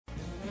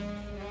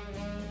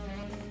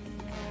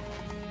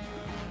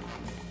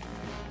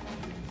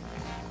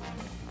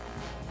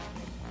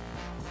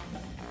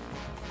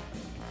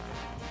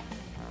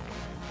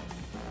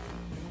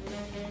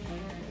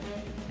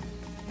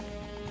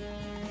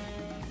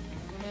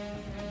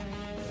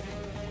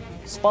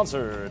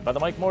Sponsored by the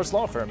Mike Morse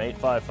Law Firm,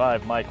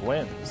 855 Mike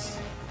Wins.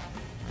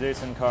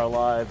 Jason Carr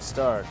Live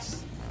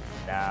starts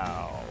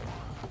now.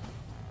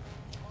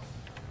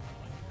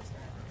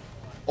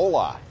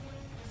 Hola.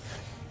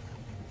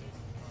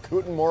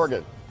 Guten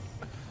Morgen.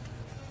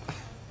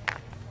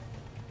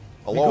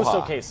 Aloha. Mi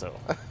gusto queso.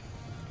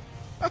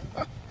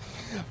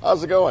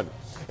 How's it going?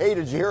 Hey,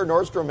 did you hear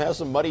Nordstrom has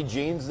some muddy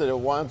jeans that it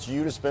wants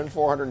you to spend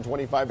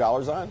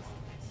 $425 on?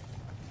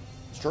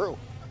 It's true.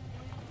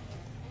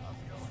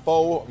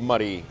 Faux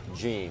muddy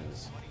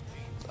jeans.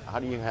 How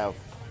do you have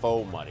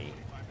faux muddy?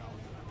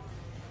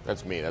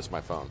 That's me. That's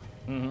my phone.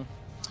 Mm-hmm.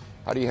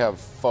 How do you have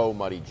faux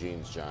muddy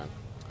jeans, John?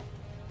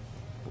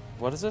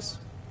 What is this?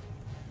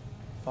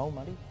 Faux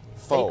muddy?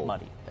 Faux, Fake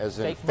muddy. as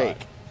in Fake fake.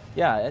 mud.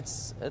 Yeah,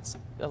 it's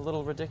a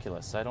little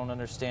ridiculous. I don't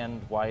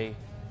understand why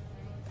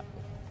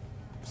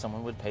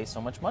someone would pay so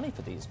much money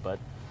for these, but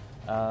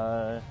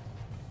I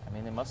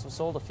mean, they must have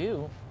sold a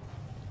few.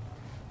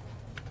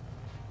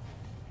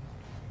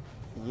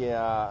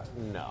 Yeah,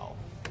 no.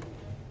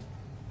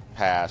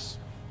 Pass.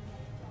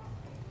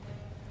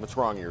 What's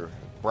wrong? Your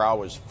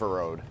brow is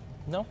furrowed.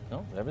 No,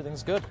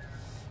 everything's good.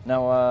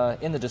 Now,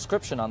 in the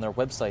description on their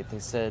website, they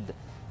said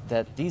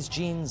that these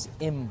jeans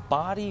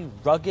embody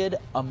rugged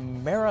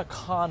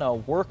Americana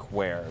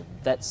workwear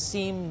that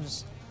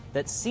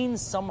seen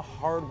some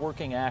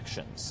hard-working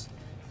actions,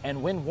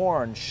 and when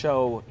worn,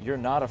 show you're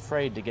not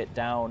afraid to get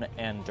down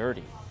and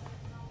dirty.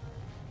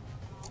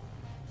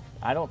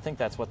 I don't think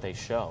that's what they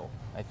show.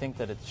 I think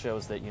that it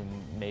shows that you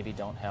maybe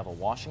don't have a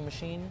washing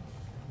machine,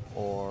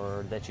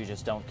 or that you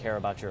just don't care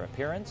about your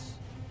appearance.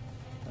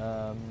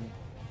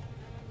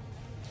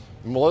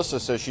 Melissa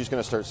says she's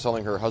going to start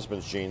selling her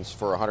husband's jeans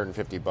for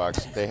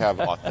 $150. They have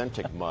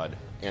authentic mud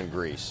and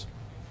grease.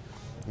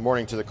 Good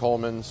morning to the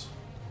Colemans.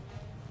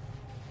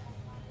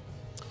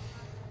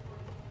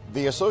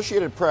 The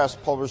Associated Press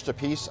published a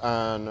piece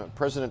on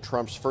President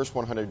Trump's first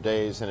 100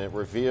 days, and it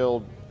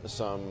revealed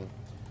some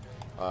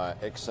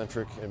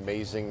eccentric,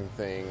 amazing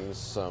things,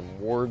 some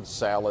word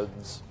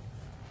salads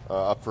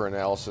up for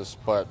analysis,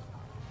 but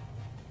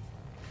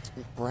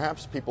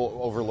perhaps people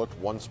overlooked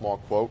one small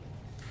quote.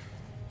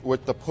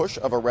 With the push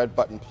of a red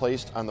button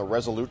placed on the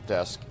Resolute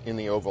desk in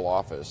the Oval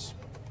Office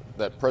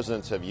that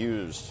presidents have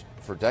used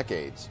for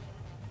decades,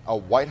 a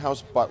White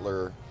House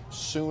butler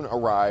soon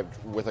arrived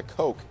with a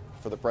Coke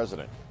for the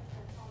president.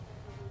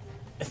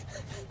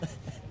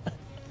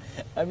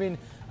 I mean,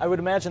 I would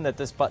imagine that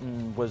this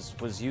button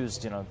was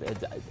used,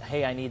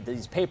 hey, I need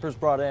these papers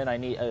brought in,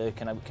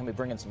 can we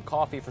bring in some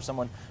coffee for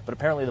someone? But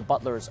apparently the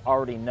butlers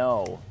already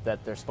know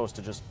that they're supposed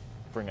to just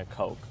bring a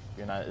Coke.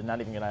 You're not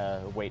even going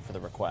to wait for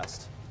the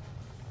request.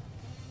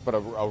 But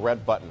a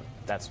red button.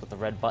 That's what the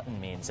red button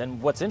means.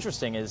 And what's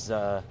interesting is,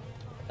 doing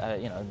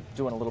a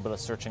little bit of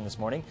searching this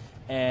morning,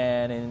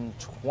 and in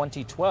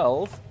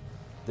 2012,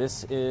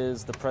 this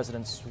is the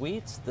president's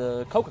suite.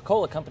 The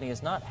Coca-Cola company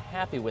is not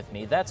happy with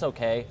me. That's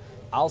okay.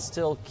 I'll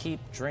still keep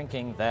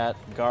drinking that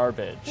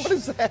garbage. What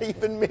does that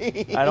even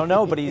mean? I don't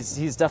know, but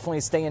he's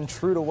definitely staying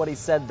true to what he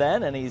said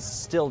then, and he's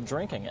still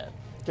drinking it.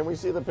 Can we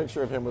see the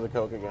picture of him with a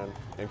Coke again?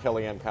 And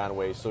Kellyanne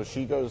Conway. So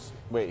she goes,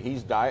 wait,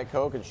 he's Diet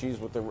Coke and she's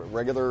with the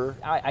regular?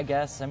 I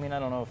guess. I mean, I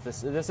don't know if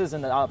this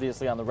isn't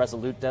obviously on the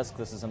Resolute desk.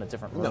 This is in a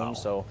different room, No.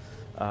 So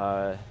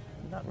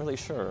not really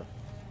sure.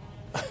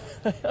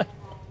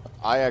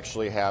 I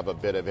actually have a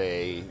bit of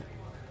a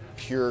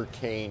pure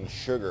cane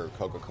sugar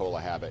Coca-Cola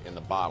habit in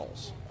the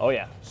bottles. Oh,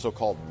 yeah.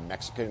 So-called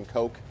Mexican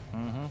Coke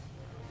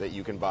that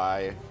you can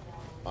buy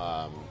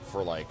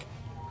for like,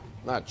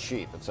 not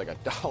cheap. It's like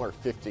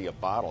 $1.50 a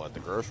bottle at the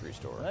grocery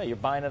store. Yeah, you're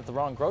buying it at the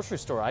wrong grocery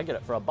store. I get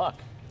it for $1.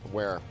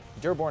 Where?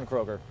 Dearborn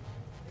Kroger.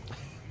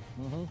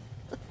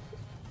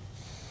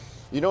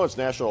 You know it's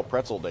National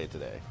Pretzel Day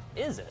today.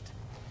 Is it?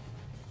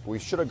 We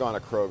should have gone to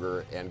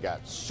Kroger and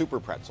got super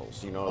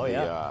pretzels. You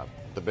know,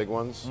 the big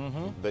ones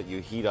that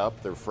you heat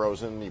up. They're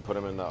frozen. You put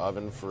them in the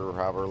oven for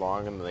however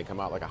long, and then they come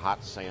out like a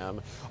Hot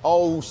Sam.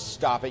 Oh,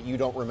 stop it. You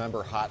don't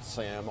remember Hot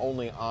Sam.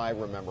 Only I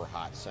remember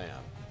Hot Sam.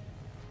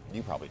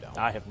 You probably don't.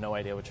 I have no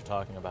idea what you're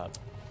talking about.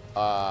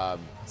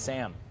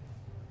 Sam.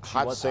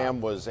 Hot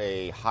Sam was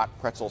a hot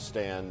pretzel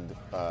stand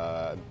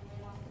that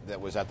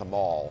was at the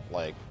mall,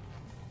 like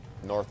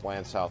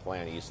Northland,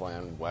 Southland,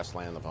 Eastland,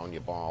 Westland,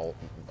 Livonia Mall,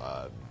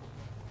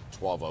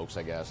 12 Oaks,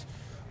 I guess,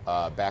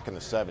 back in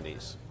the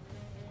 70s.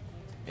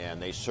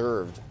 And they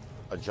served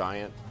a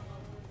giant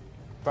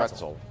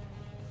pretzel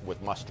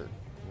with mustard.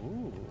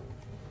 Ooh.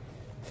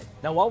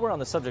 Now, while we're on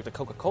the subject of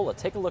Coca-Cola,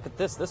 take a look at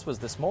this. This was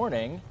this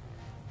morning,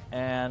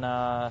 and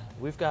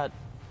we've got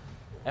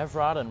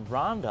Evrod and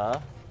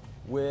Rhonda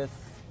with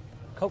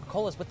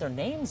Coca-Colas with their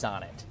names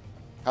on it.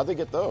 How'd they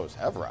get those?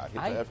 Evrod.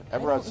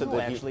 Evrod said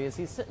that actually, is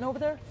he sitting over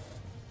there?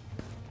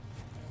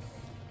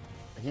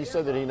 He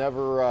said that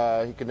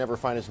he could never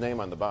find his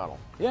name on the bottle.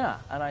 Yeah,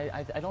 and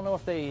I don't know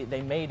if they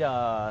made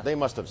they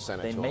must have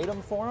sent it. They to made him.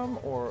 them for him,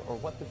 or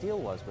what the deal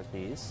was with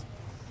these.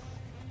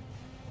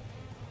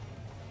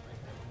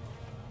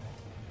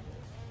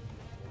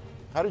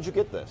 How did you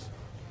get this?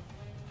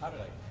 How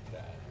did I get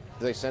that?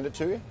 Did they send it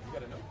to you? You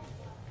gotta know.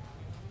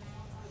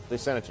 They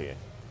sent it to you.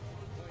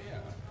 Well, yeah.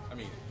 I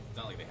mean, it's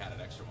not like they had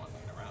an extra one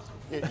laying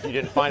around. You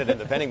didn't find it in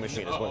the vending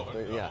machine. is No,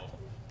 what, yeah.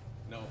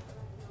 No.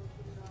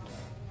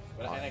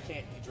 But and I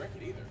can't drink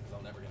it either because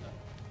I'll never get enough.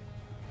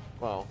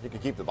 Well, you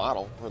could keep the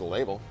bottle or the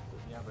label.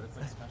 Yeah, but it's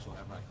like special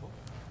Everett Coke.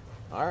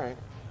 All right.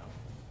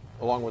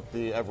 Along with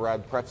the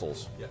Everard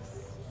pretzels.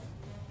 Yes.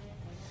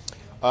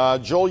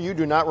 Joel, you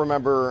do not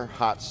remember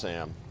Hot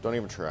Sam. Don't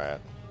even try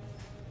it.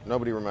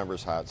 Nobody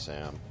remembers Hot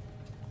Sam.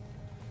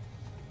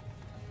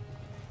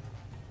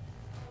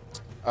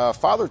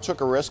 Father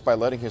took a risk by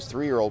letting his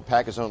 3-year-old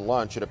pack his own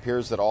lunch. It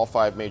appears that all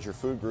 5 major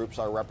food groups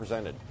are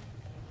represented.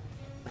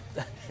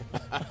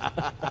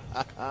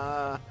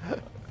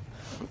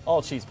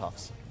 All cheese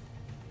puffs.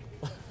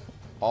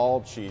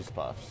 All cheese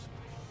puffs.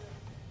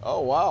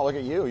 Oh, wow, look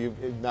at you.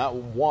 You've not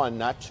 1,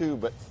 not 2,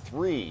 but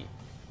 3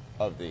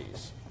 of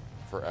these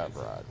for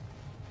Everard.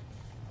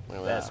 Look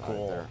at That's that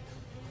cool.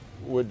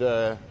 right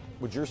there.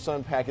 Would your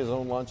son pack his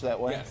own lunch that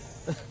way?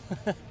 Yes.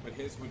 But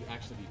his would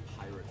actually be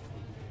pirate food.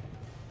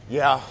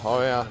 Yeah.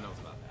 Oh, yeah. No one knows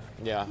about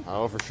that. Yeah,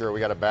 oh, for sure. We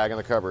got a bag in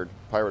the cupboard.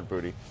 Pirate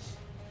booty.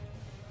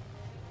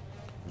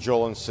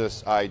 Joel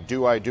insists, I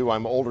do,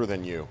 I'm older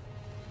than you.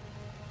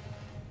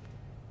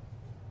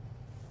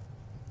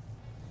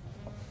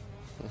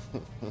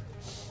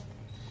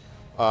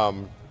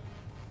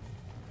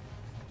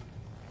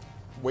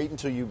 Wait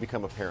until you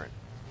become a parent.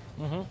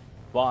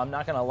 Well, I'm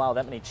not going to allow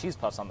that many cheese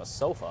puffs on the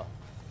sofa.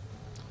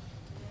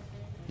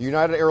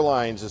 United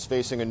Airlines is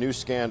facing a new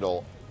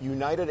scandal.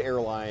 United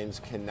Airlines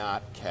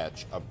cannot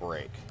catch a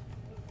break.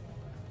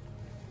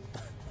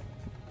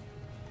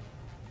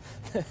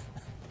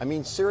 I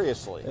mean,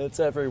 seriously. It's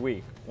every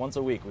week. Once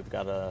a week, we've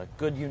got a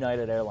good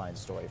United Airlines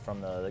story,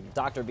 from the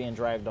doctor being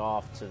dragged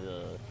off to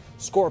the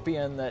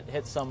scorpion that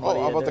hit somebody.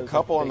 Oh, how about the There's a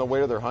couple on the big- way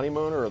to their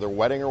honeymoon or their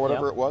wedding or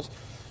whatever Yep. it was?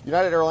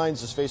 United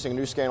Airlines is facing a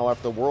new scandal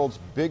after the world's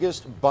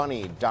biggest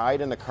bunny died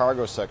in the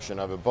cargo section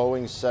of a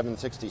Boeing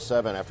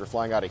 767 after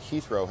flying out of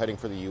Heathrow heading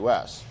for the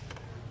U.S.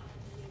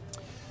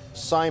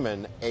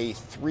 Simon, a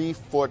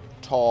 3-foot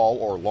tall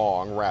or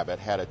long rabbit,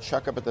 had a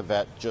checkup at the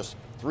vet just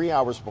 3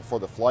 hours before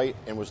the flight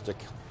and was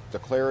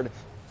declared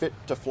fit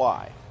to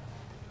fly.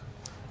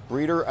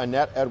 Breeder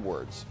Annette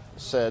Edwards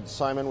said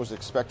Simon was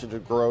expected to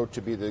grow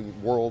to be the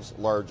world's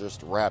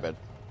largest rabbit,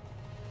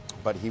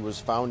 but he was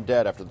found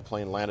dead after the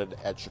plane landed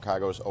at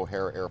Chicago's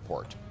O'Hare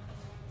Airport.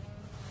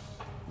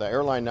 The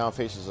airline now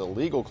faces a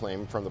legal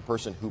claim from the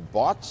person who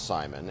bought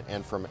Simon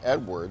and from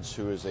Edwards,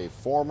 who is a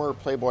former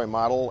Playboy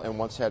model and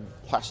once had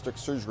plastic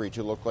surgery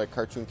to look like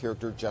cartoon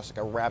character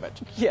Jessica Rabbit.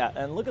 Yeah,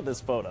 and look at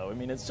this photo. I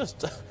mean, it's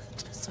just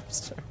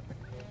absurd.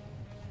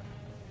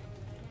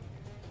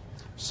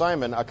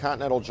 Simon, a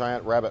continental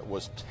giant rabbit,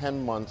 was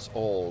 10 months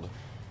old.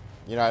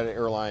 United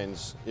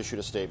Airlines issued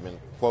a statement,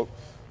 quote,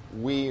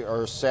 "We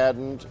are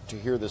saddened to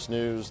hear this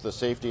news. The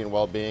safety and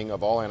well-being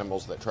of all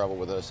animals that travel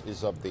with us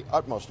is of the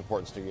utmost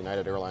importance to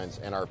United Airlines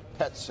and our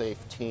pet safe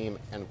team,"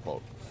 end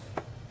quote.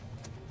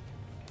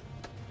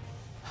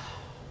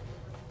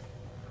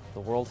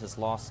 The world has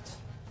lost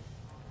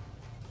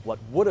what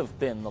would have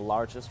been the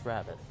largest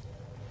rabbit.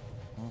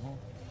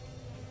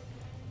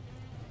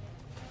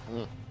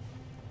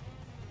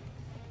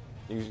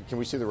 Can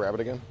we see the rabbit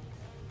again?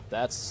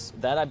 That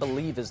I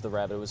believe is the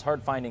rabbit. It was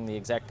hard finding the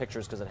exact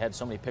pictures because it had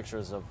so many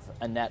pictures of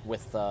Annette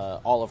with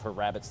all of her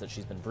rabbits that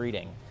she's been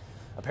breeding.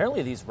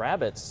 Apparently these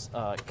rabbits,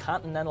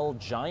 continental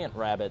giant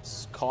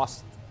rabbits,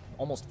 cost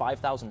almost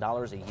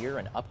 $5,000 a year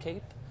in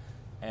upkeep,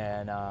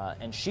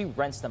 and she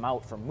rents them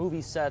out for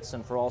movie sets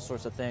and for all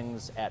sorts of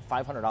things at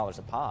 $500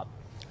 a pop.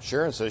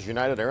 Sharon says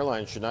United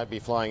Airlines should not be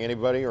flying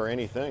anybody or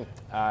anything.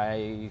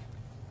 I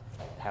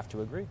have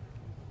to agree.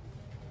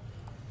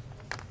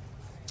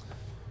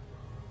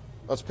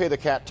 Let's pay the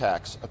cat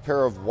tax. A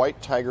pair of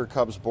white tiger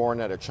cubs born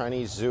at a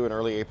Chinese zoo in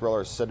early April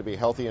are said to be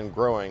healthy and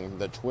growing.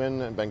 The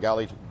twin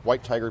Bengali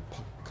white tiger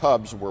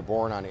cubs were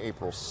born on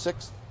April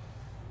 6th.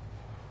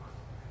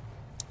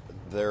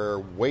 Their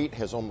weight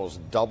has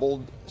almost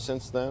doubled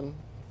since then.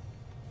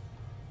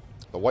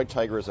 The white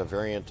tiger is a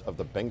variant of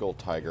the Bengal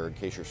tiger, in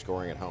case you're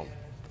scoring at home.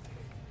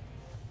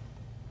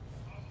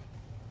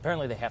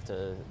 Apparently they have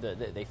to,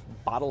 they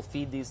bottle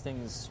feed these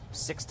things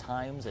 6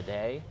 times a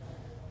day,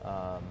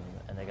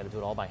 and they got to do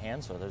it all by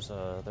hand, so there's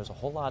a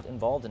whole lot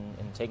involved in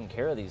taking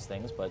care of these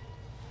things, but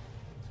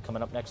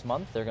coming up next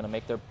month, they're going to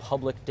make their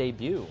public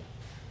debut.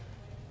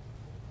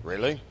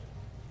 Really?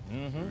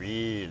 Mm-hmm.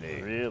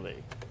 Really?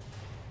 Really?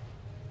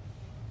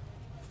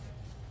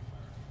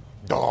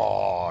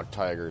 Dog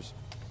tigers.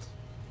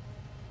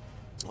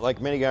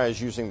 Like many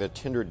guys using the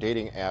Tinder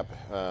dating app,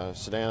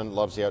 Sedan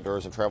loves the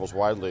outdoors and travels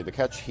widely. The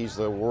catch, he's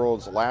the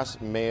world's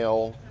last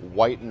male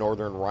white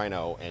northern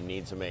rhino and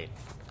needs a mate.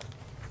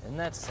 Isn't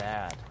that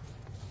sad?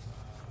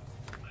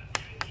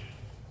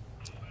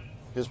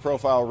 His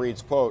profile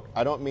reads, quote,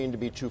 "I don't mean to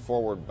be too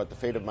forward, but the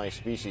fate of my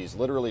species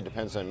literally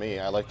depends on me.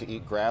 I like to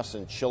eat grass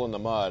and chill in the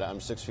mud. I'm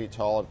 6 feet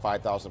tall and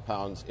 5,000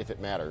 pounds if it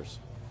matters."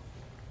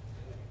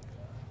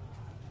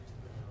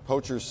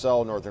 Poachers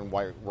sell northern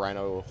white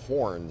rhino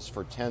horns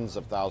for tens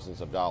of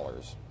thousands of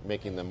dollars,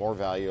 making them more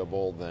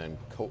valuable than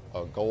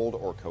gold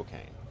or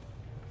cocaine.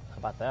 How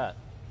about that?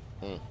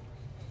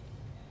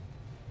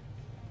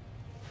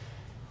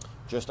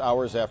 Just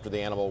hours after the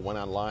animal went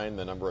online,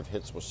 the number of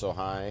hits was so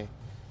high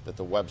that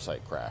the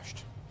website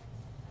crashed.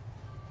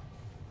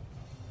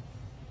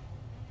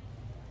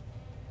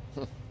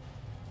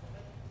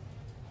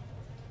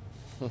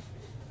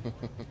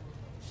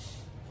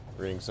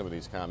 Reading some of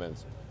these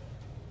comments.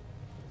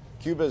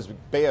 Cuba's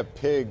Bay of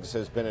Pigs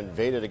has been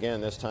invaded again,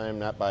 this time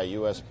not by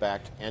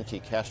U.S.-backed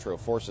anti-Castro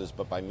forces,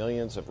 but by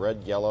millions of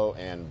red, yellow,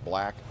 and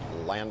black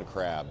land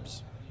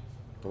crabs.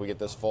 Can we get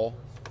this full?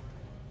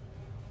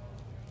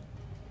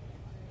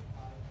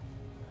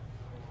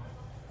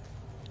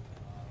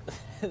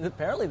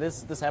 Apparently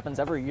this happens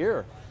every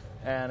year,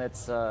 and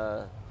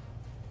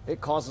it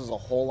causes a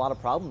whole lot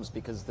of problems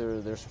because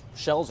their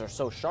shells are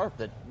so sharp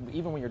that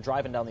even when you're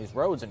driving down these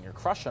roads and you're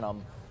crushing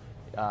them,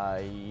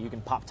 you can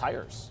pop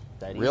tires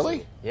that easily.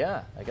 Really?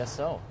 Yeah, I guess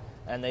so.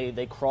 And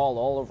they crawl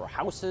all over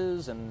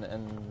houses,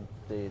 and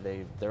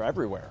they're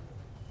everywhere.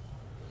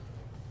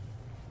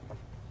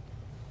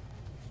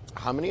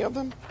 How many of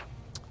them?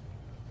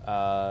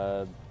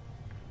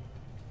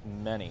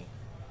 Many.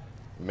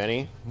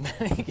 Many?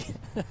 Many.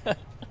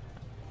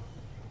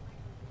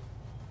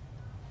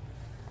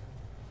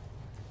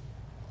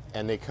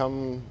 And they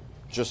come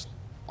just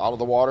out of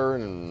the water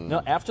and...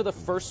 No, after the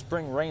first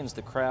spring rains,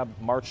 the crab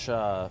march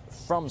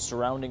from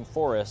surrounding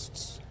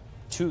forests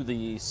to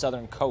the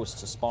southern coast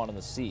to spawn in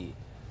the sea.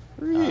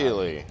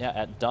 Really? Yeah,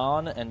 at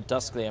dawn and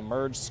dusk they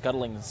emerge,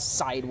 scuttling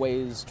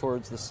sideways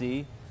towards the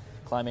sea,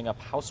 climbing up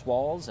house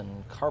walls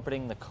and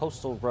carpeting the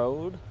coastal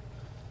road.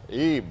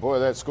 Boy,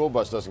 that school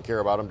bus doesn't care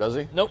about him, does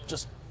he? Nope,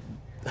 just...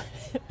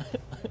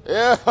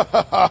 Yeah.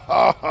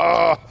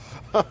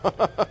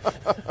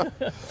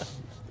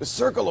 The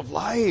circle of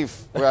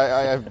life.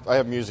 Well, I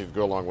have music to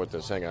go along with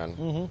this. Hang on.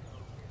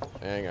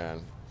 Mm-hmm. Hang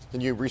on. Can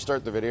you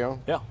restart the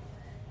video? Yeah.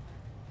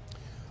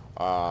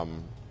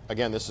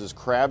 Again, this is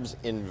crabs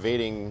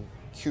invading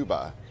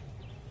Cuba.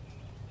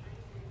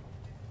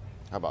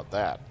 How about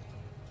that?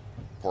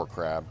 Poor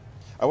crab.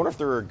 I wonder if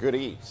they're good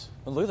eats.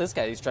 Well, look at this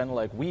guy. He's trying to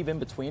like weave in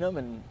between them,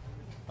 and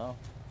oh,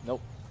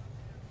 nope.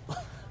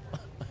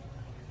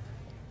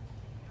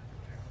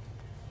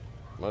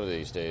 One of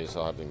these days,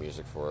 I'll have the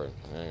music for it.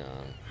 Hang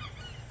on.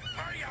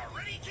 Are you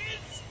ready,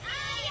 kids?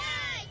 Aye,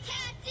 aye,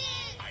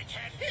 Captain! I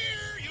can't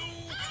hear you.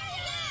 Aye,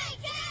 aye,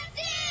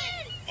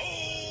 Captain! Oh!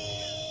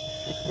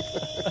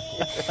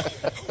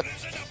 Who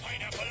lives in a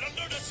pineapple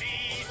under the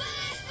sea?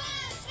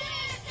 SpongeBob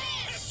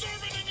SquarePants!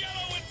 Absorbent and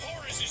yellow and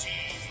porous is he.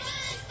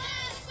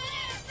 SpongeBob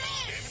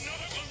SquarePants! If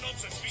nautical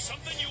nonsense be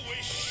something you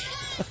wish,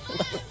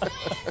 SpongeBob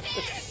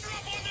SquarePants! then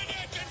drop on the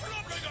deck and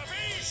flop like a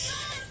fish.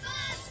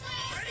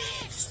 SpongeBob Ready?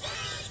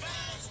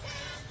 SquarePants!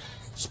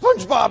 SpongeBob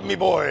SquarePants! SpongeBob, me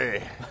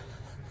boy!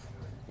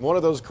 One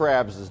of those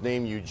crabs is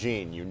named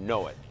Eugene. You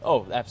know it.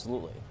 Oh,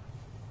 absolutely.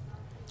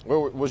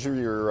 What was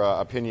your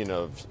opinion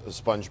of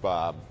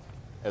SpongeBob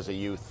as a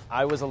youth?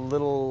 I was a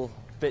little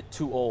bit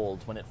too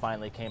old when it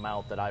finally came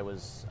out. That I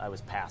was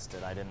past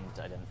it. I didn't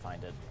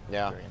find it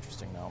very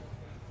interesting.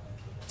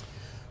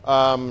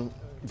 No.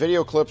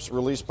 Video clips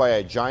released by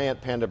a giant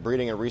panda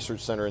breeding and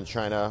research center in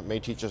China may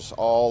teach us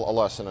all a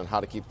lesson on how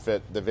to keep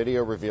fit. The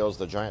video reveals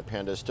the giant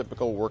panda's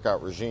typical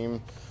workout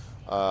regime,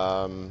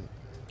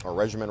 or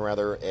regimen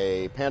rather.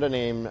 A panda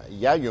named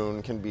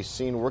Yayun can be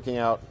seen working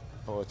out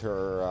with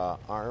her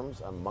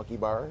arms on monkey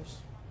bars.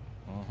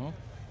 Mm-hmm.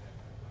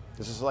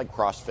 This is like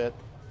CrossFit.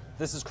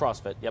 This is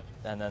CrossFit. Yep.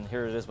 And then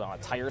here it is on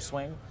a tire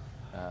swing.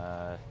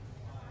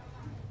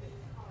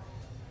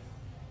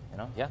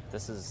 Yeah.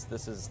 This is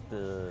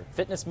the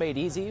fitness made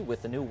easy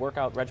with the new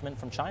workout regimen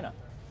from China.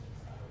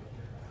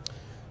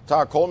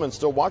 Todd Coleman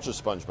still watches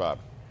SpongeBob.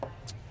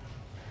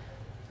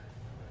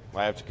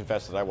 I have to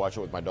confess that I watch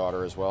it with my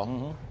daughter as well.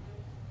 Mm-hmm.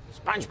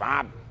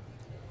 SpongeBob.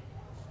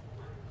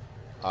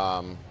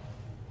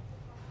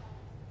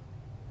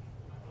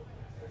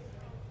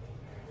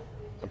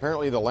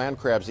 Apparently the land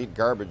crabs eat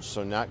garbage,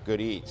 so not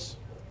good eats.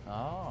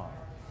 Oh.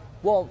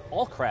 Well,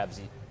 all crabs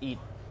eat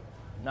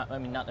not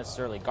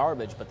necessarily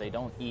garbage, but they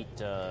don't eat.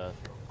 They're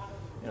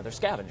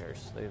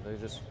scavengers. They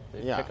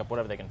pick up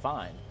whatever they can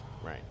find.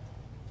 Right.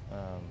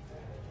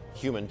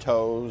 Human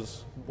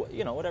toes.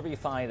 Whatever you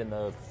find in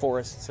the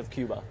forests of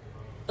Cuba.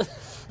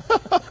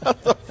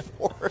 The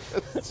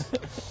forests.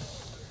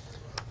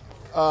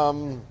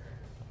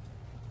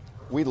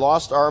 We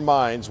lost our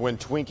minds when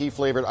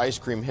Twinkie-flavored ice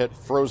cream hit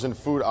frozen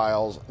food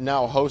aisles.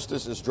 Now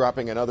Hostess is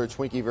dropping another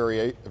Twinkie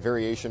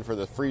variation for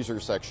the freezer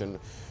section.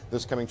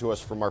 This coming to us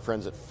from our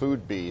friends at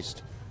Food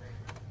Beast.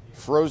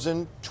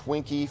 Frozen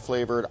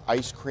Twinkie-flavored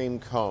ice cream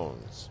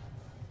cones,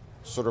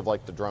 sort of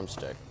like the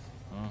drumstick,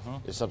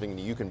 is something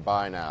that you can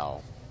buy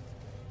now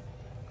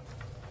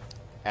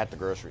at the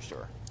grocery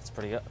store. It's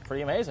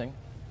pretty amazing.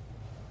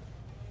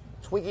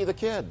 Twinkie the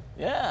Kid.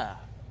 Yeah.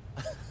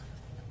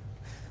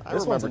 I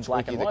This one's remember in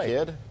black Twinkie and the white.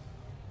 Kid.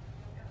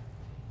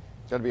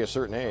 Got to be a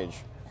certain age.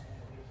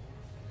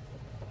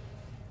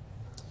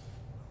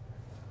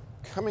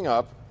 coming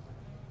up,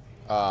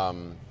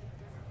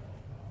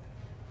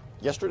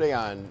 yesterday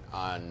on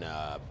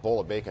Bowl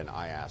of Bacon,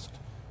 I asked,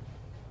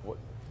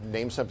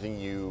 name something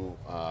you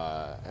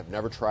have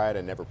never tried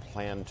and never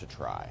planned to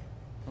try.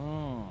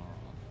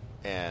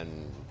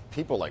 And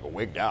people like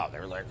wigged out. They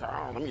were like,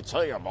 oh, let me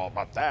tell you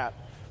about that.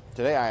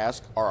 Today I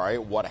asked, all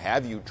right, what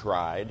have you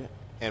tried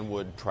and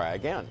would try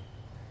again?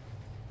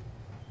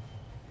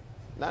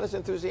 Not as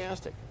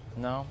enthusiastic.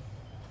 No.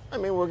 I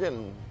mean,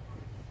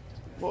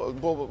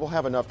 we'll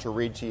have enough to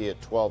read to you at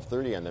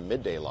 12:30 on the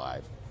Midday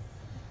Live.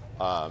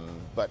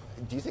 But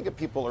do you think that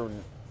people are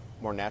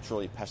more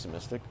naturally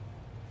pessimistic?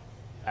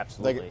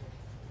 Absolutely. Like,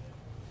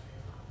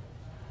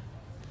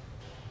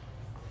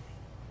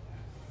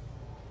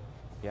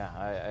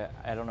 yeah,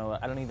 I don't know.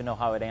 I don't even know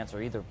how I'd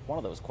answer either one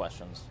of those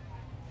questions.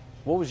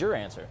 What was your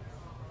answer?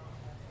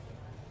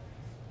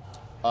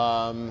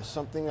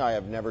 something I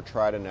have never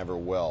tried and never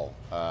will.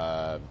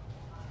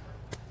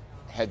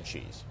 Head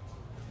cheese.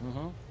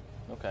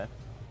 Okay.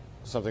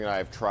 Something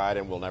I've tried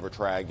and will never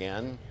try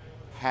again.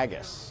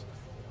 Haggis.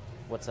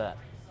 What's that?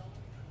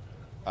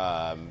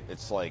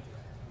 It's like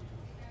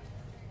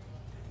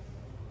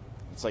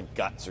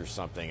guts or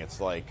something. It's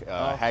like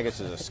haggis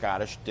is a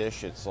Scottish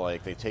dish. It's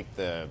like they take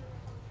the.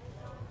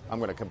 I'm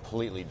going to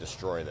completely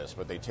destroy this,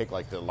 but they take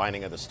like the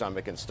lining of the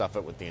stomach and stuff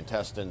it with the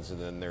intestines, and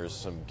then there's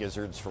some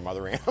gizzards from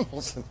other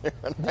animals in there.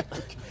 And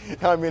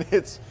I mean,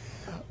 it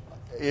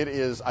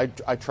is. I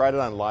tried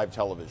it on live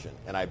television,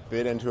 and I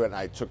bit into it, and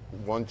I took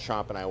one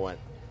chomp, and I went,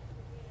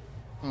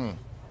 And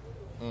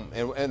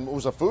it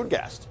was a food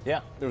guest.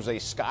 Yeah. There was a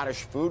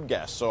Scottish food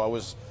guest, so it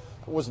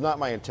was not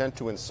my intent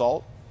to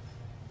insult,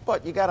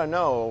 but you got to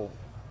know,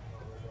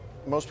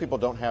 most people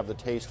don't have the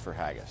taste for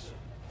haggis.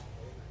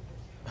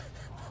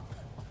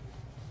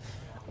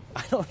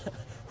 I don't know.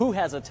 Who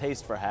has a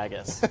taste for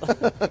haggis?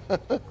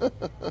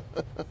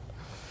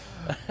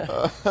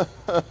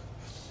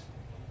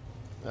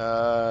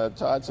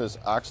 Todd says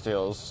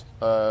oxtails.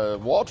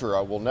 Walter,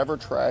 I will never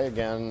try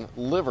again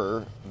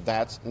liver.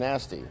 That's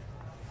nasty.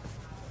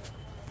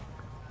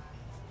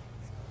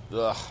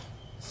 Ugh,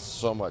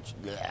 so much.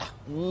 Yeah.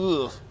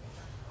 Ugh.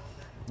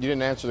 You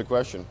didn't answer the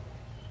question.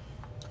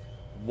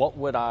 What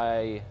would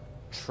I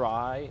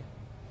try?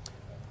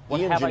 What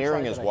Ian have I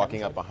Engineering tried is that I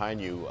walking haven't up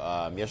behind you.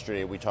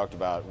 Yesterday we talked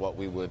about what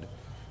we would,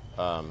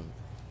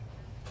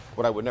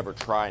 what I would never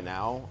try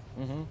now.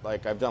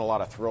 Like I've done a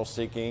lot of thrill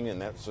seeking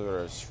and that sort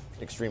of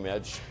extreme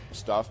edge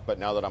stuff, but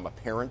now that I'm a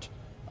parent,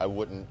 I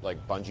wouldn't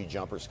like bungee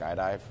jump or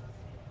skydive.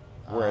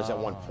 Whereas at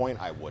one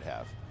point I would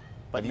have.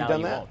 But have now you done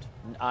you that? won't.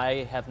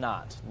 I have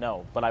not.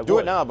 No, but I would. Do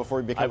it now before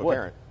you I become a would.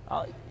 parent.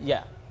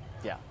 Yeah.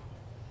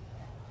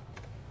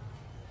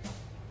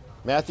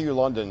 Matthew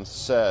London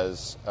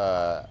says,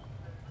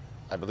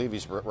 I believe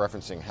he's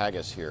referencing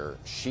haggis here.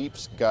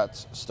 Sheep's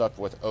guts stuffed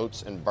with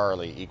oats and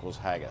barley equals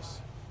haggis.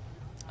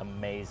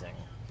 Amazing.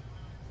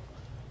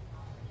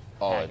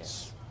 Oh,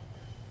 Haggis.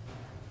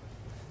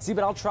 See,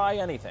 but I'll try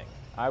anything.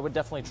 I would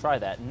definitely try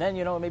that. And then,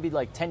 maybe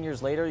like 10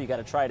 years later, you got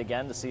to try it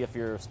again to see if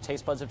your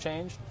taste buds have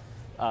changed.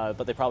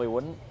 But they probably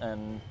wouldn't.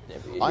 And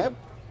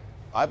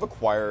I've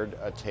acquired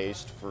a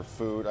taste for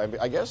food.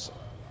 I guess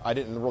I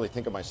didn't really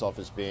think of myself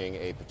as being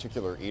a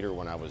particular eater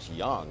when I was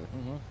young,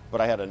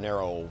 but I had a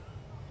narrow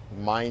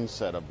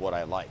mindset of what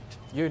I liked.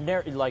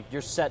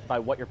 You're set by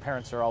what your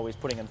parents are always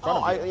putting in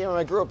front of you.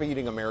 I grew up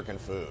eating American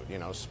food.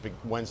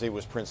 Wednesday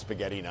was Prince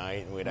Spaghetti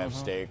night, and we'd have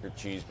steak or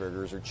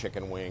cheeseburgers or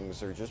chicken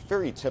wings or just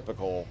very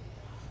typical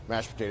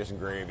mashed potatoes and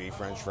gravy,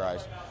 French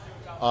fries.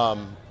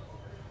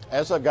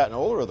 As I've gotten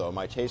older, though,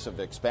 my tastes have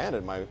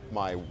expanded.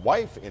 My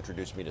wife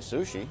introduced me to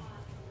sushi,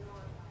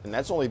 and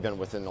that's only been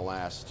within the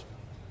last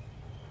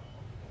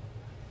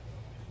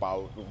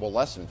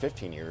less than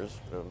 15 years,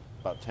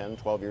 about 10,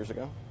 12 years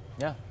ago.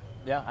 Yeah.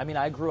 I mean,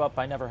 I grew up,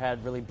 I never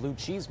had really blue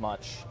cheese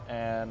much,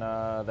 and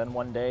then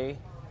one day,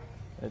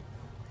 it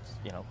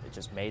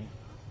just made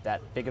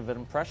that big of an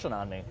impression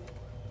on me.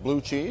 Blue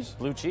cheese?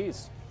 Blue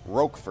cheese.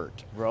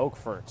 Roquefort.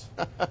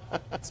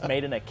 It's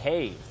made in a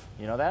cave.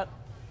 You know that?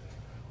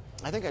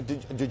 I think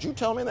did you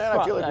tell me that?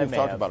 I feel like we've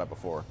talked about it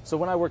before. So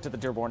when I worked at the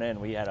Dearborn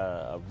Inn, we had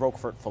a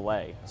Roquefort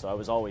filet. So I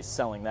was always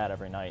selling that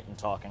every night and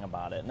talking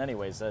about it. And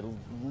anyways, I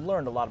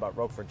learned a lot about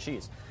Roquefort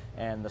cheese.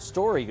 And the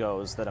story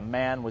goes that a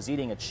man was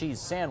eating a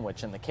cheese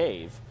sandwich in the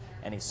cave,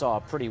 and he saw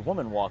a pretty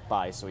woman walk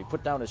by. So he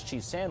put down his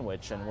cheese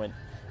sandwich and went.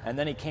 And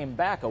then he came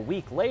back a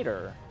week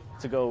later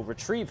to go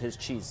retrieve his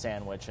cheese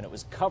sandwich, and it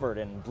was covered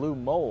in blue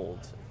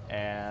mold.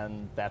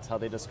 And that's how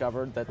they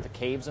discovered that the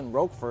caves in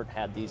Roquefort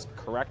had these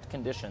correct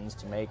conditions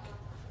to make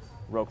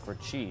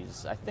Roquefort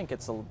cheese. I think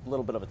it's a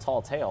little bit of a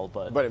tall tale,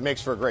 but it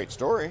makes for a great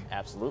story.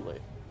 Absolutely.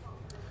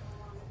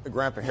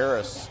 Grandpa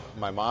Harris,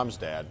 my mom's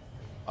dad,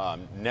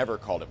 never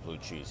called it blue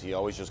cheese. He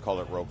always just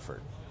called it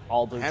Roquefort.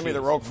 All blue Hand cheese. me the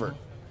Roquefort.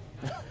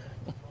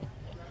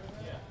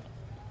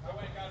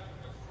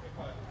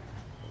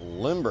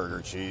 Limburger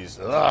cheese.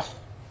 Ugh.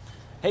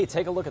 Hey,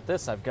 take a look at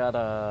this. I've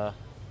got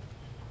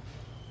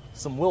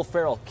some Will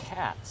Ferrell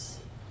cats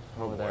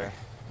over there.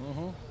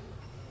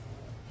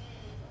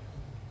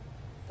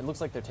 It looks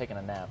like they're taking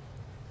a nap.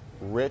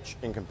 Rich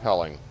and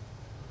compelling.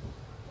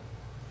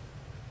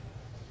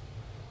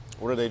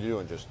 What are they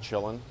doing? Just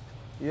chilling?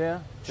 Yeah,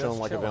 Chilling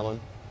like a villain?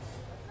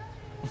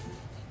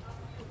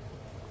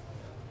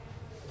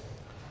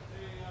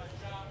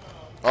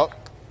 Oh,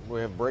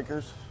 we have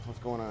breakers. What's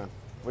going on?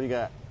 What do you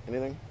got?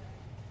 Anything?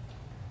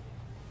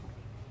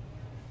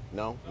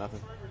 No?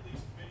 Nothing?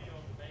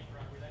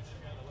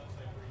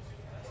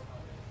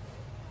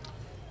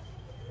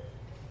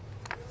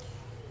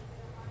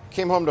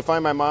 Came home to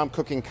find my mom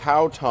cooking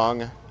cow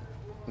tongue.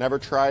 Never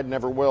tried,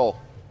 never will.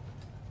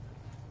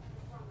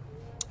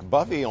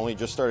 Buffy only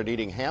just started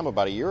eating ham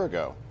about a year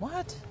ago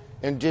What?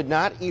 and did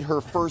not eat her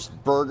first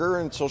burger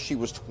until she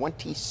was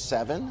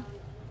 27.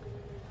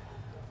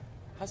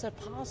 How's that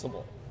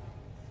possible?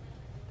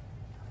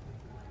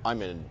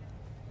 I'm in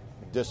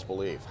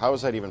disbelief. How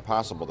is that even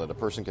possible that a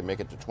person can make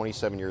it to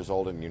 27 years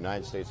old in the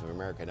United States of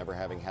America never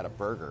having had a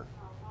burger?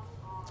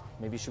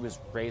 Maybe she was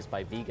raised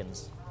by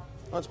vegans.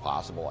 Well, it's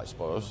possible, I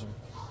suppose.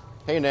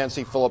 Hey,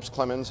 Nancy Phillips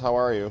Clemens, how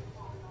are you?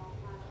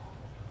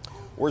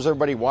 Where's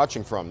everybody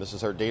watching from? This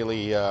is our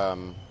daily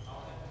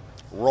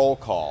roll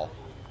call.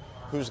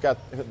 Who's got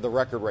the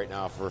record right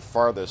now for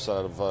farthest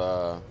out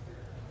of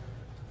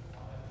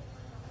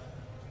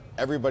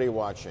everybody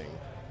watching?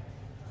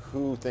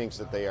 Who thinks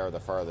that they are the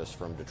farthest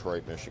from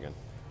Detroit, Michigan?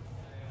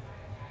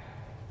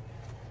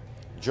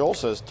 Joel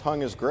says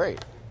tongue is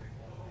great.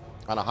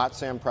 On a hot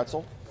Sam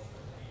pretzel?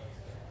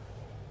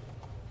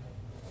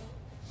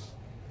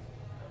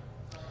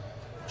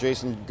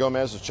 Jason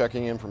Gomez is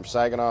checking in from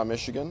Saginaw,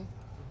 Michigan.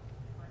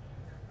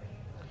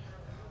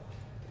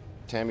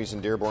 Tammy's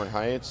in Dearborn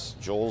Heights.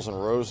 Joel's in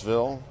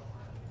Roseville.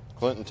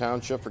 Clinton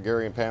Township for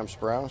Gary and Pam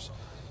Sprouse.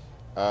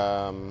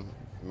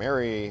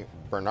 Mary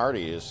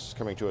Bernardi is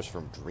coming to us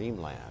from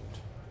Dreamland.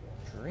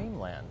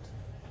 Dreamland.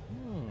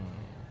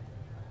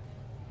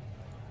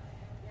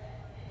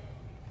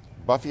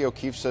 Buffy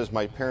O'Keefe says,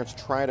 my parents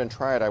tried and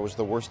tried. I was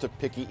the worst of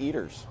picky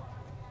eaters,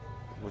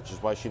 which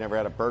is why she never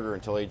had a burger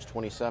until age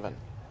 27.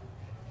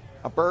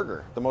 A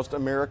burger, the most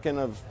American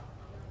of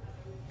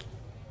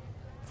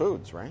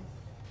foods, right?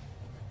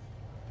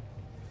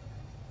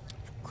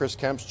 Chris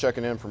Kemp's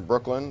checking in from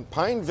Brooklyn.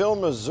 Pineville,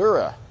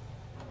 Missouri.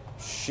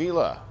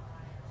 Sheila.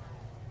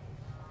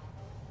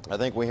 I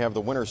think we have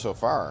the winner so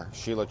far.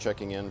 Sheila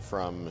checking in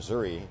from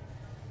Missouri.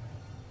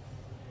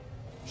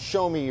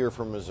 Show me you're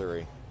from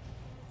Missouri.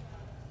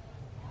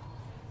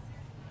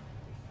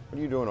 What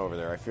are you doing over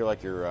there? I feel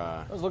like you're...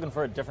 I was looking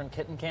for a different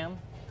kitten cam.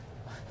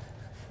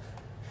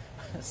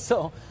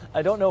 So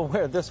I don't know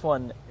where this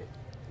one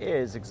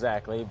is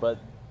exactly, but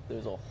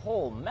there's a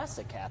whole mess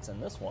of cats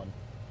in this one.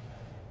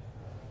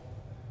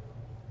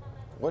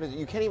 What is it?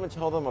 You can't even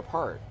tell them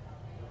apart.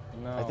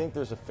 No. I think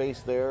there's a face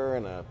there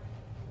and a...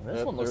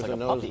 This one looks there's like a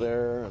nose puppy.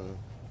 there and...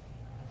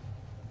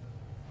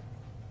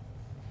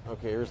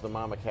 Okay, here's the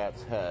mama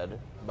cat's head,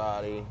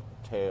 body,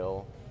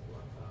 tail.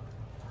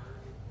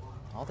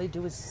 All they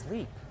do is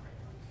sleep.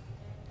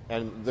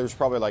 And there's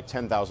probably like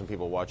 10,000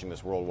 people watching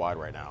this worldwide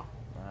right now.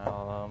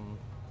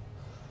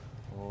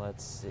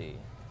 Let's see.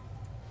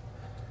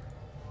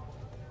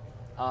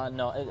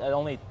 No,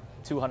 only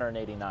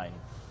 289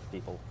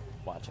 people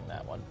watching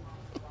that one.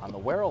 On the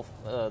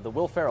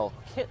Will Ferrell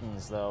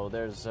kittens, though,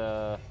 there's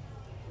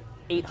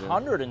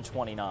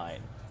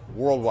 829.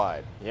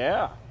 Worldwide.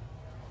 Yeah.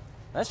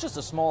 That's just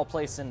a small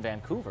place in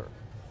Vancouver.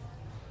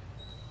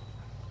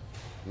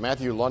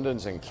 Matthew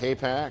London's in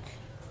K-Pac.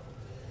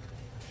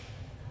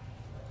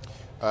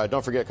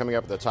 Don't forget, coming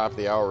up at the top of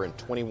the hour in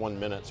 21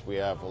 minutes, we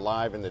have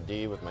Live in the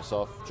D with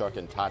myself, Chuck,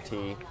 and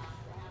Tati.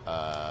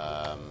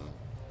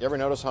 You ever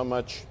notice how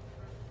much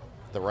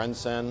the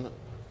Rensen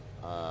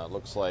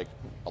looks like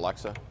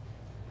Alexa?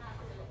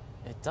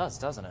 It does,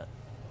 doesn't it?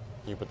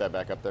 Can you put that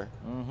back up there?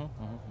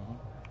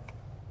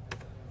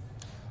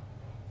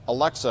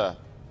 Alexa,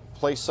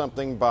 play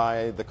something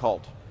by The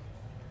Cult.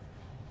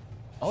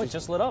 Oh, it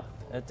just lit up.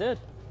 It did.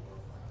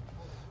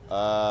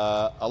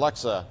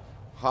 Alexa,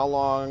 how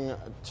long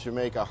to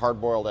make a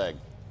hard-boiled egg?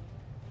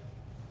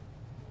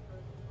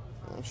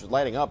 Well, she's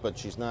lighting up, but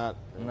she's not.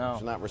 No.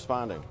 She's not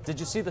responding. Did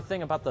you see the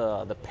thing about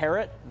the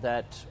parrot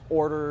that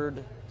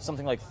ordered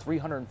something like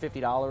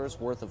 $350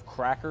 worth of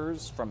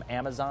crackers from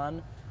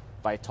Amazon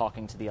by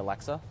talking to the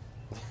Alexa?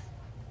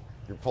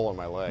 You're pulling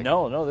my leg.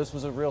 No, this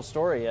was a real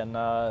story, and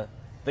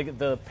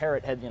the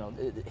parrot had,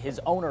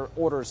 his owner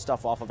orders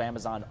stuff off of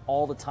Amazon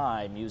all the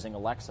time using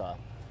Alexa,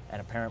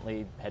 and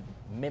apparently had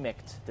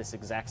mimicked this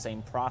exact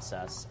same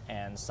process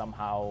and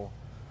somehow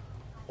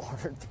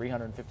ordered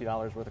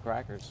 $350 worth of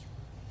crackers.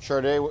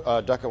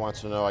 Charday Duckett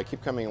wants to know, I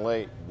keep coming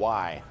late.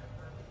 Why?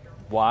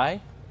 Why?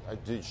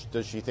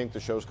 Does she think the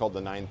show's called the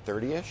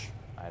 9:30-ish?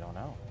 I don't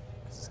know.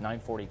 'Cause it's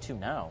 9:42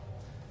 now.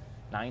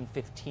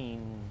 9:15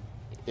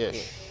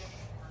 Ish.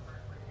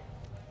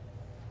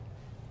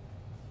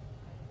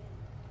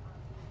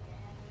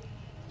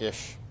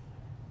 Ish.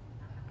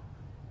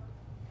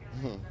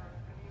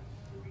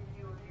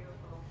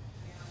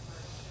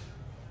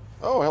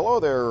 Oh, hello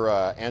there,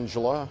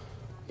 Angela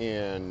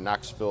in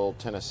Knoxville,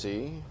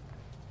 Tennessee.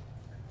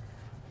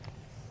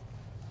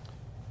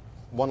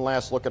 One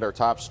last look at our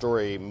top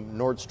story.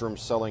 Nordstrom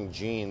selling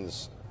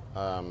jeans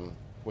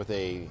with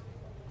a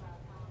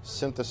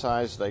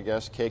synthesized, I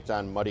guess, caked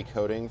on muddy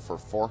coating for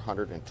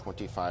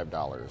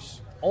 $425.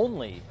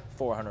 Only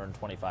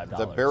 $425.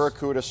 The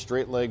Barracuda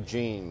straight leg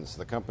jeans,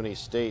 the company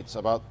states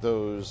about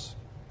those,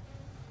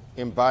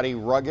 embody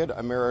rugged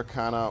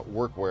Americana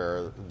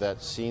workwear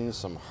that's seen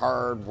some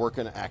hard work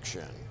in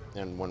action.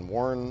 And when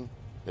worn,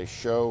 they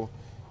show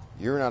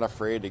you're not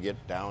afraid to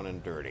get down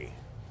and dirty.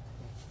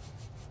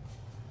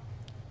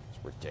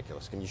 It's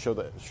ridiculous. Can you show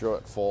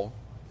it full?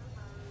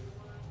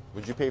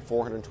 Would you pay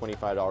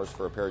 $425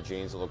 for a pair of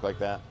jeans that look like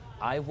that?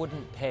 I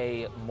wouldn't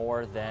pay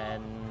more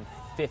than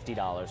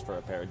 $50 for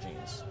a pair of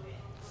jeans.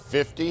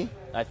 50?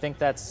 I think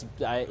that's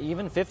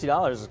even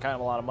 $50 is kind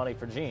of a lot of money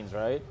for jeans,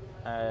 right?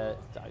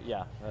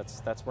 Yeah,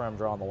 that's where I'm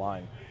drawing the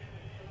line.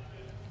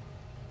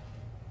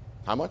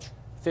 How much?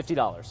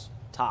 $50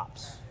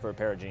 tops for a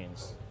pair of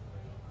jeans.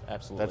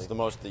 Absolutely. That's the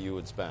most that you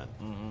would spend.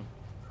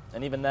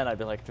 And even then, I'd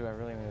be like, do I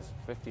really need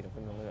 50 to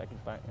I can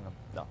buy?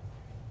 No.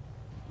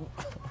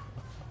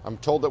 I'm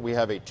told that we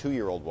have a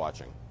 2-year-old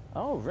watching.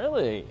 Oh,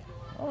 really?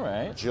 All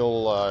right.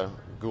 Jill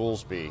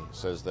Goolsby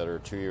says that her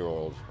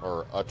 2-year-old,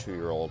 or a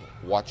 2-year-old,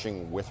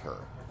 watching with her.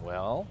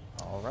 Well,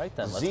 all right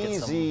then. Let's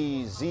get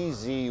some...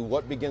 ZZ,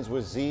 what begins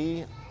with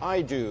Z?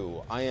 I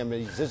do. I am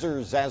a zizzer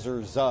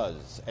zazzer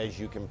zuzz, as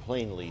you can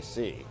plainly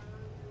see.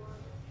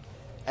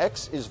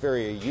 X is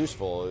very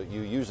useful.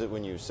 You use it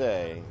when you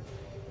say.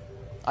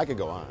 I could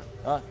go on.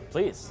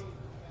 Please.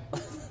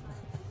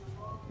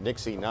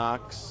 Nixie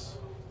Knox.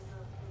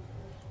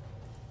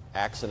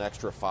 Axe and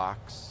Extra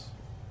Fox.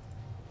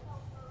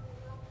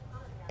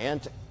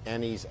 Aunt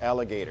Annie's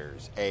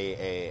Alligators,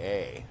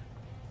 AAA.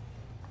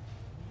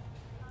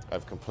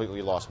 I've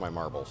completely lost my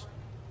marbles.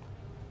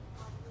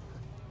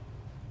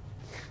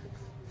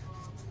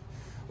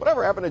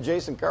 Whatever happened to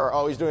Jason Carr?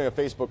 Oh, he's doing a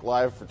Facebook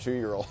Live for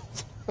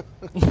 2-year-olds.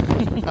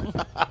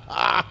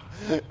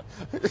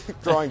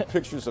 Drawing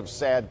pictures of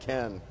sad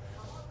Ken.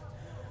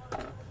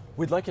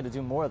 We'd like you to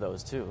do more of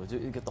those, too.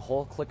 Get the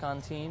whole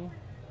click-on team.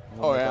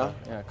 Oh, yeah?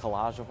 A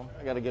collage of them.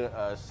 I got to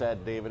get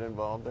Sad David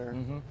involved there.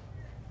 Mm-hmm.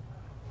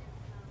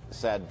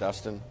 Sad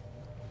Dustin.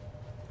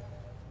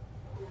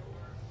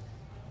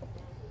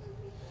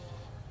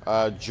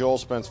 Joel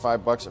spends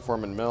 $5 at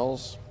Foreman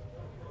Mills.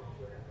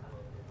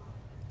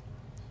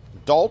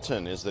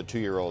 Dalton is the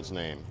 2-year-old's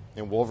name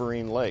in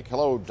Wolverine Lake.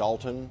 Hello,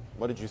 Dalton.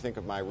 What did you think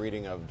of my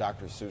reading of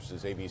Dr.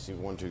 Seuss's ABC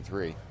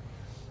 123?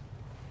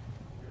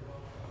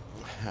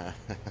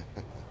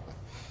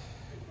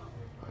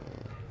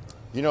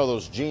 You know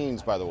those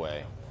jeans, by the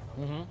way.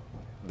 Mm-hmm.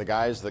 The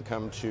guys that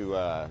come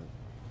to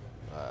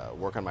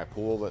work on my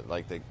pool, that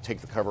like they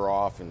take the cover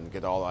off and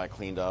get all that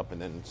cleaned up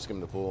and then skim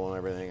the pool and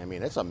everything. I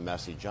mean, it's a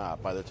messy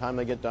job. By the time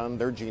they get done,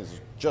 their jeans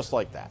is just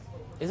like that.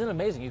 Isn't it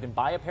amazing? You can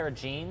buy a pair of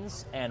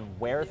jeans and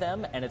wear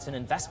them, and it's an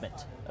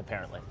investment,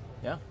 apparently.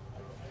 Yeah.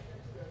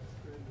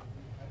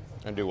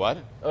 And do what?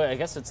 Oh, I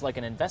guess it's like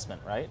an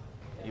investment, right?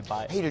 You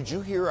buy. Hey, did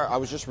you hear? I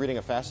was just reading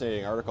a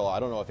fascinating article. I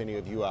don't know if any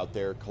of you out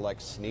there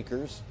collect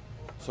sneakers,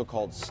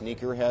 so-called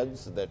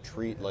sneakerheads that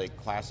treat like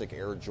classic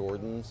Air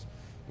Jordans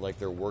like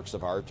they're works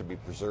of art to be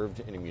preserved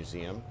in a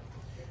museum.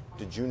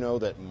 Did you know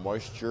that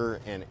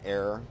moisture and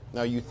air?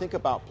 Now you think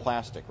about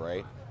plastic,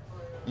 right?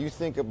 You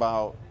think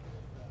about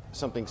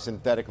something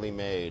synthetically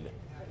made,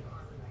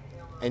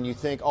 and you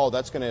think, oh,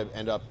 that's going to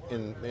end up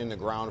in the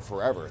ground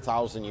forever.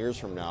 1,000 years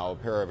from now, a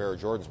pair of Air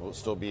Jordans will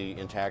still be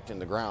intact in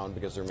the ground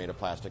because they're made of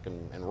plastic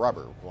and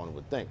rubber, one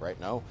would think, right?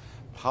 No.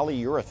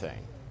 Polyurethane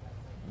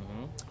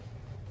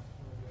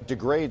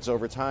degrades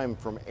over time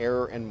from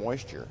air and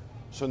moisture.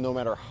 So no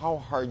matter how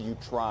hard you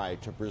try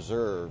to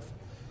preserve,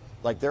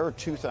 like there are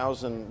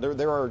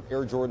there are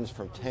Air Jordans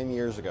from 10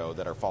 years ago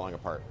that are falling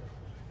apart.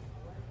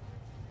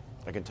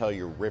 I can tell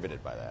you're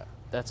riveted by that.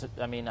 I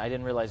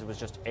didn't realize it was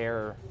just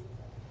air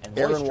and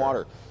moisture. Air and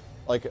water.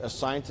 Like a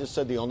scientist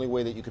said, the only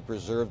way that you could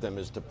preserve them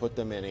is to put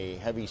them in a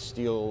heavy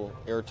steel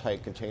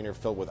airtight container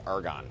filled with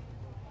argon.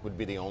 Would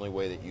be the only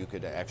way that you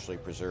could actually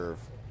preserve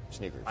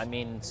sneakers. I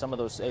mean, some of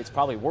those, it's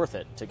probably worth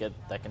it to get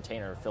that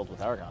container filled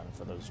with argon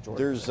for those Jordans.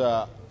 There's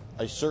a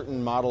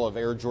certain model of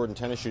Air Jordan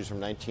tennis shoes from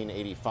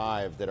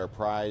 1985 that are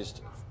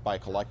prized by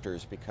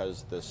collectors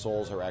because the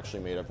soles are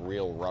actually made of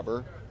real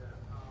rubber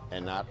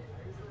and not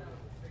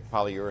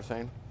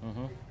polyurethane.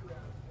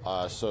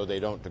 So they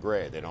don't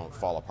degrade, they don't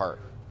fall apart.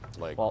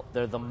 Well,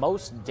 they're the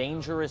most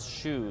dangerous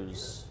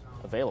shoes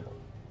available.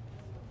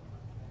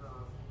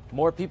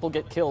 More people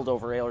get killed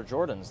over Air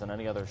Jordans than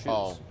any other shoes.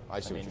 Oh,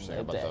 I see what you're saying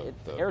about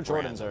the Air brand,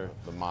 Jordans are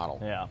the model.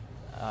 Yeah.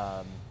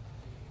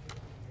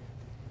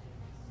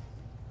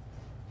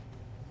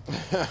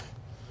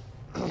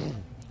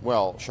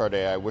 Well, Sade,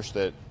 I wish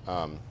that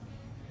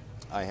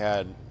I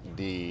had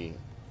the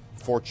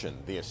fortune,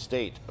 the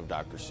estate of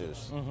Dr.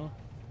 Seuss.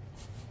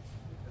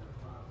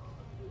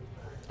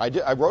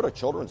 I wrote a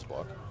children's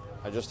book.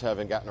 I just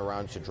haven't gotten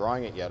around to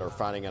drawing it yet or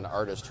finding an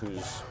artist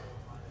whose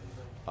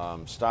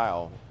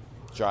style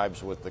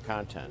jives with the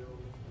content.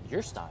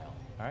 Your style,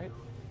 all right?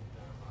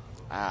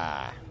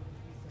 I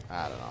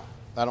don't know.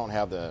 I don't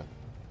have the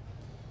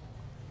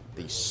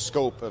the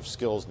scope of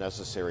skills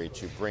necessary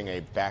to bring a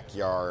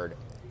backyard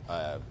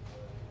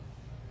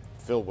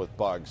filled with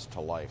bugs to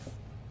life.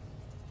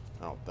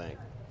 I don't think.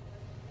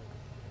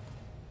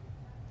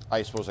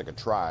 I suppose I could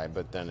try,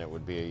 but then it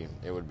would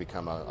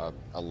become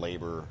a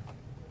labor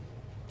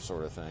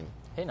sort of thing.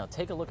 Hey, now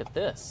take a look at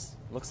this.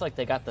 Looks like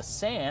they got the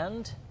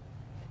sand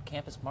at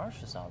Campus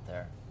Martius out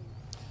there.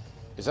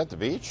 Is that the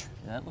beach?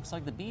 That looks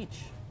like the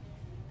beach.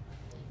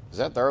 Is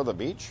that there the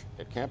beach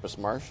at Campus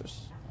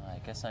Martius? I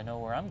guess I know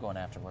where I'm going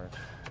afterwards.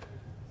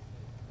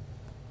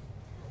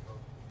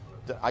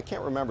 I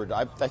can't remember.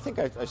 I think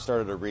I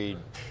started to read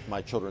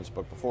my children's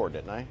book before,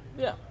 didn't I?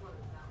 Yeah.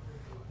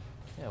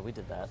 Yeah, we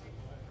did that.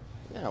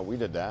 Yeah, we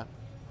did that.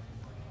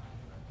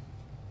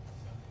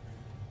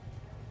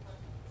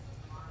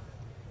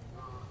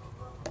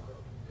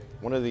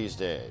 One of these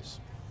days.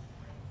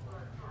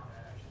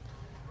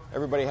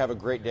 Everybody have a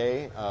great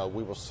day.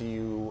 We will see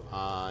you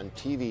on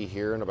TV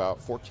here in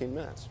about 14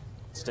 minutes.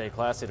 Stay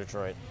classy,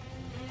 Detroit.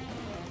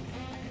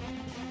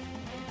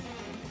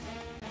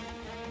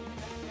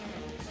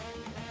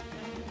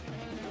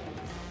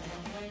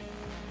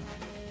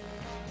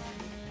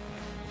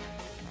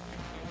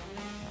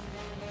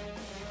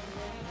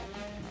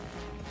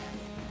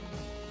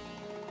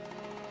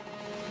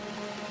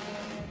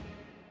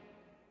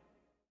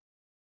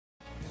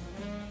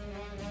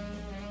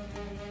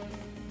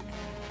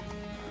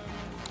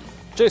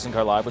 Jason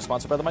Carr Live was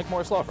sponsored by the Mike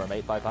Morris Law Firm,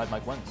 855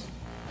 Mike Wins.